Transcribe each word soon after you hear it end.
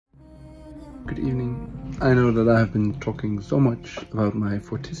good evening. I know that I have been talking so much about my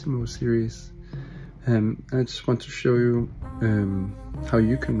Fortyssimo series, and I just want to show you how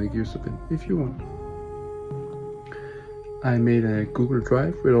you can make use of it if you want. I made a Google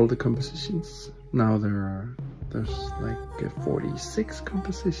Drive with all the compositions. Now there's like 46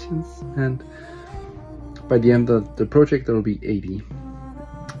 compositions, and by the end of the project there will be 80.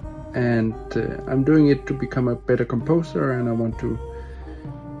 And I'm doing it to become a better composer, and I want to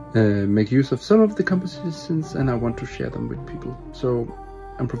make use of some of the compositions, and I want to share them with people. So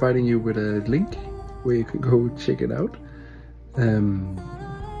I'm providing you with a link where you can go check it out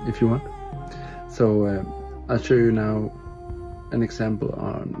if you want. So I'll show you now an example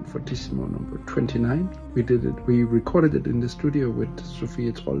on Fortyssimo number 29. We recorded it in the studio with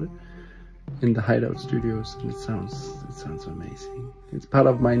Sofie Trolle in the Hideout Studios, and it sounds amazing. It's part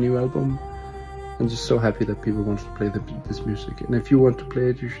of my new album. I'm just so happy that people want to play this music, and if you want to play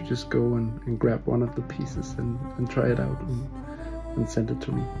it, you should just go and grab one of the pieces and try it out and send it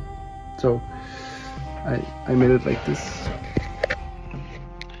to me. So I made it like this.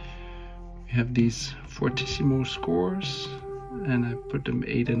 We have these Fortyssimo scores, and I put them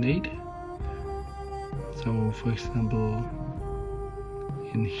 8 and 8. So for example,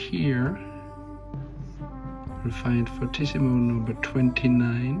 in here we'll find Fortyssimo number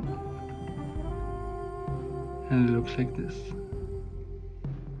 29, and it looks like this.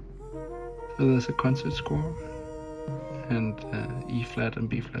 So there's a concert score and E flat and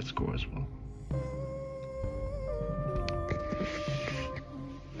B flat score as well.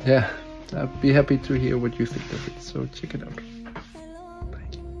 Yeah, I'd be happy to hear what you think of it, so check it out.